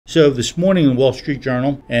So this morning in Wall Street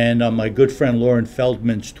Journal and my good friend Loren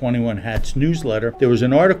Feldman's 21 Hats newsletter, there was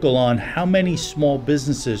an article on how many small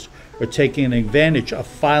businesses are taking advantage of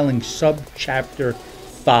filing subchapter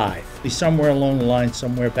 5. Somewhere along the line,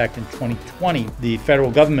 somewhere back in 2020, the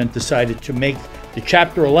federal government decided to make the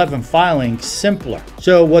Chapter 11 filing simpler.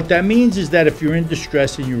 So what that means is that if you're in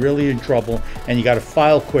distress and you're really in trouble and you got to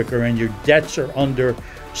file quicker and your debts are under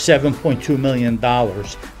 $7.2 million,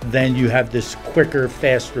 then you have this quicker,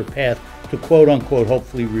 faster path to quote-unquote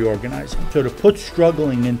hopefully reorganizing. So to put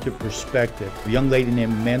struggling into perspective, a young lady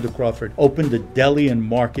named Amanda Crawford opened a deli and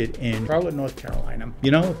market in Charlotte, North Carolina.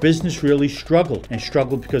 You know, business really struggled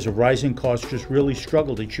because of rising costs, just really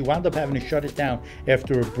struggled. And she wound up having to shut it down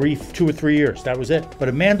after a brief 2 or 3 years. That was it. But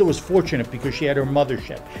Amanda was fortunate because she had her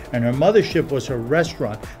mothership. And her mothership was her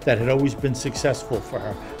restaurant that had always been successful for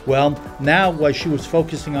her. Well, now while she was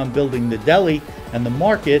focusing on building the deli and the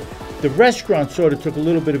market, the restaurant sort of took a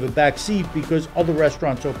little bit of a back seat because other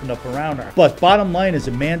restaurants opened up around her. But bottom line is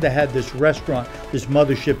Amanda had this restaurant, this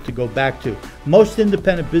mothership to go back to. Most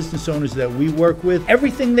independent business owners that we work with,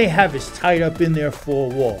 everything they have is tied up in their four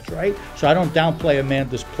walls, right? So I don't downplay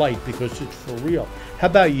Amanda's plight because it's for real. How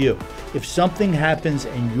about you? If something happens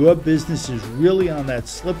and your business is really on that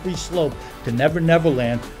slippery slope to Never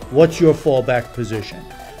Land, what's your fallback position?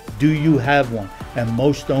 Do you have one? And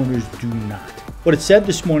most owners do not. What it said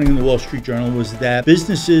this morning in the Wall Street Journal was that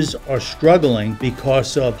businesses are struggling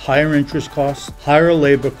because of higher interest costs, higher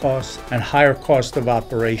labor costs, and higher cost of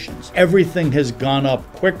operations. Everything has gone up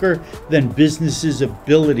quicker than businesses'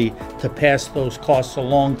 ability to pass those costs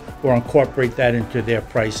along or incorporate that into their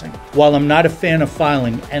pricing. While I'm not a fan of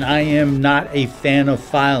filing, and I am not a fan of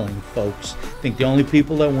filing, folks, I think the only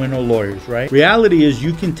people that win are lawyers, right? Reality is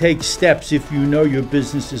you can take steps if you know your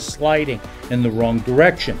business is sliding in the wrong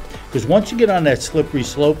direction. Because once you get on that slippery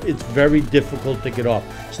slope, it's very difficult to get off.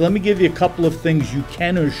 So let me give you a couple of things you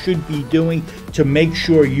can or should be doing to make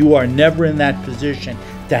sure you are never in that position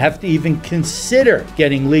to have to even consider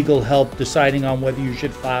getting legal help deciding on whether you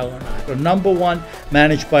should file or not. So number one,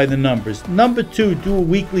 manage by the numbers. Number two, do a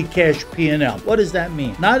weekly cash P&L. What does that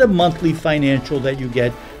mean? Not a monthly financial that you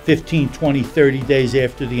get 15, 20, 30 days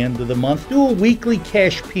after the end of the month. Do a weekly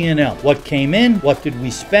cash P&L. What came in? What did we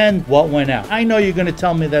spend? What went out? I know you're going to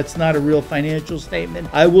tell me that's not a real financial statement.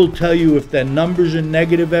 I will tell you if the numbers are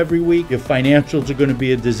negative every week, your financials are going to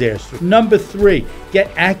be a disaster. Number three, get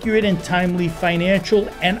accurate and timely financial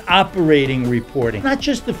and operating reporting. Not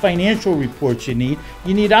just the financial reports you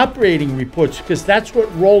need operating reports because that's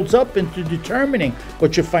what rolls up into determining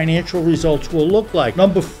what your financial results will look like.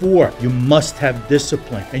 Number four, you must have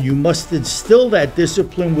discipline. And you must instill that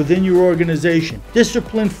discipline within your organization.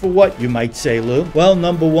 Discipline for what, you might say, Lou? Well,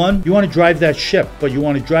 number one, you want to drive that ship, but you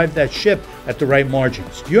want to drive that ship at the right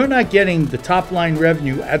margins. If you're not getting the top line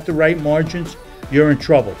revenue at the right margins, you're in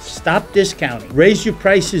trouble. Stop discounting. Raise your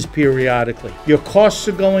prices periodically. Your costs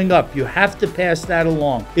are going up. You have to pass that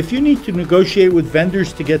along. If you need to negotiate with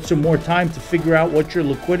vendors to get some more time to figure out what your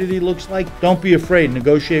liquidity looks like, don't be afraid.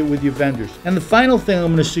 Negotiate with your vendors. And the final thing I'm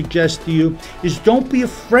going to suggest to you is don't be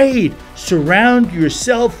afraid. Surround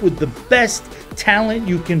yourself with the best talent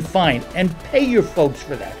you can find and pay your folks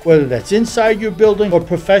for that. Whether that's inside your building or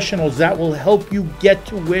professionals that will help you get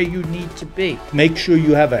to where you need to be. Make sure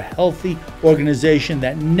you have a healthy organization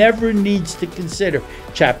that never needs to consider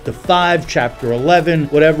Chapter 5, Chapter 11,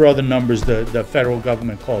 whatever other numbers the federal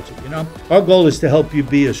government calls it, you know? Our goal is to help you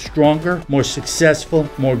be a stronger, more successful,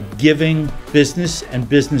 more giving business and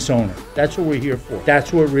business owner. That's what we're here for.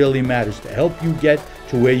 That's what really matters, to help you get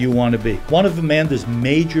to where you want to be. One of Amanda's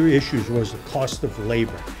major issues was the cost of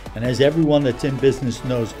labor. And as everyone that's in business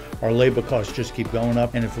knows, our labor costs just keep going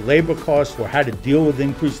up. And if labor costs or how to deal with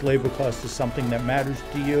increased labor costs is something that matters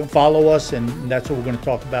to you, follow us, and that's what we're going to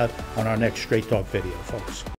talk about on our next Straight Talk video, folks.